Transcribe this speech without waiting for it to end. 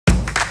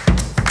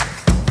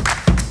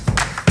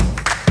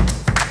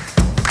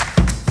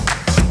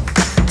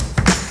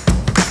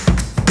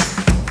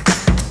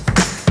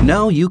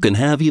Now you can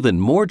have even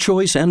more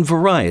choice and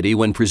variety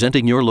when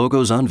presenting your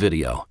logos on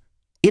video.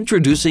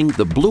 Introducing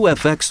the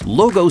BlueFX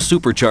Logo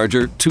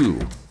Supercharger 2.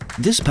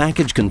 This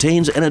package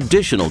contains an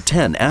additional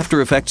 10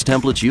 After Effects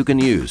templates you can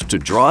use to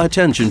draw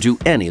attention to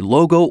any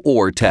logo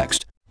or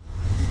text.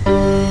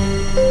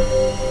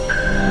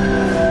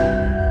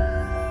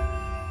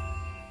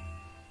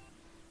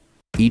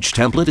 Each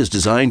template is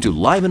designed to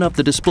liven up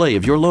the display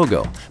of your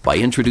logo by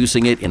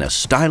introducing it in a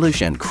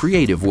stylish and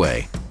creative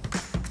way.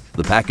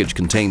 The package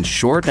contains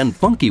short and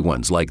funky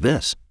ones like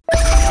this,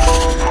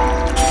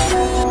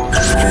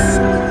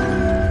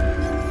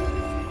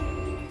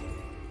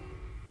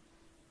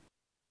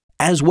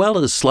 as well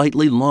as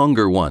slightly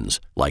longer ones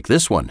like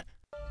this one.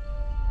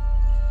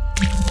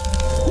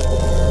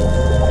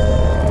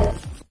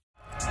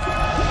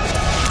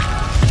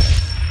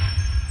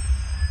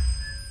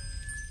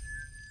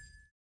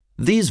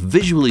 These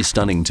visually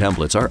stunning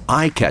templates are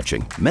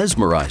eye-catching,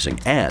 mesmerizing,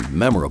 and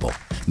memorable,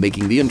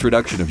 making the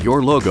introduction of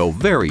your logo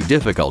very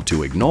difficult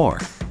to ignore.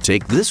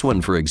 Take this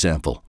one for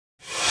example.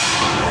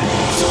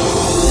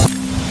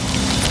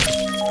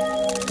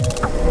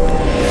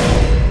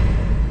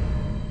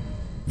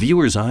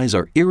 Viewers' eyes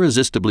are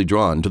irresistibly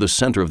drawn to the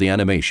center of the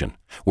animation,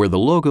 where the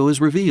logo is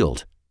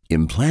revealed,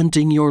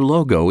 implanting your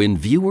logo in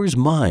viewers'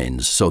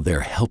 minds so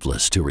they're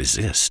helpless to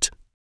resist.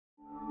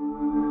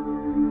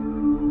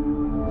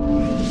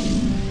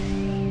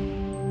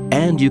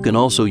 And you can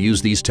also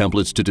use these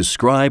templates to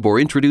describe or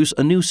introduce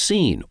a new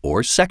scene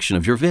or section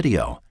of your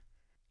video.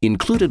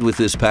 Included with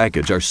this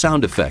package are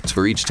sound effects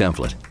for each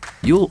template.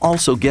 You'll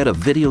also get a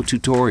video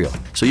tutorial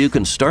so you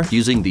can start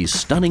using these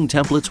stunning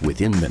templates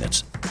within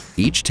minutes.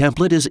 Each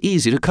template is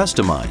easy to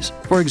customize.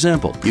 For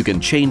example, you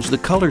can change the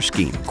color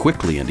scheme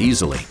quickly and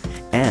easily,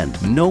 and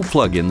no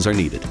plugins are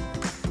needed.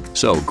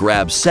 So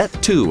grab set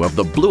 2 of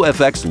the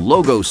BlueFX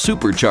Logo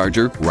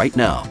Supercharger right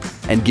now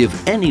and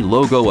give any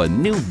logo a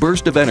new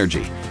burst of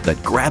energy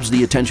that grabs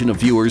the attention of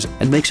viewers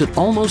and makes it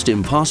almost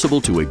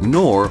impossible to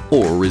ignore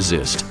or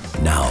resist,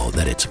 now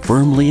that it's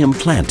firmly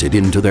implanted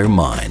into their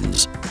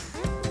minds.